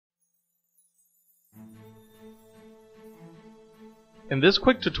In this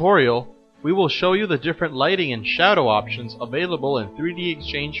quick tutorial, we will show you the different lighting and shadow options available in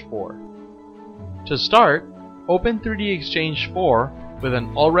 3DXchange4. To start, open 3DXchange4 with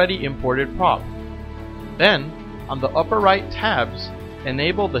an already imported prop. Then, on the upper right tabs,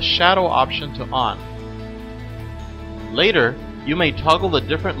 enable the shadow option to on. Later, you may toggle the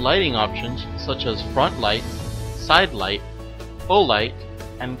different lighting options such as front light, side light, full light,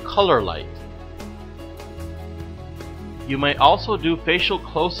 and color light. You may also do facial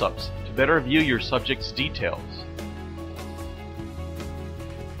close-ups to better view your subject's details.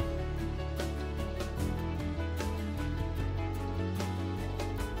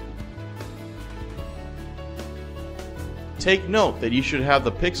 Take note that you should have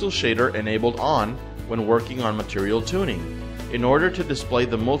the pixel shader enabled on when working on material tuning, in order to display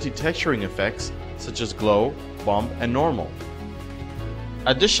the multi-texturing effects such as glow, bump, and normal.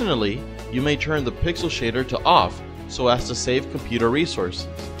 Additionally, you may turn the pixel shader to off so as to save computer resources.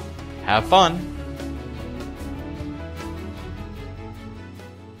 Have fun!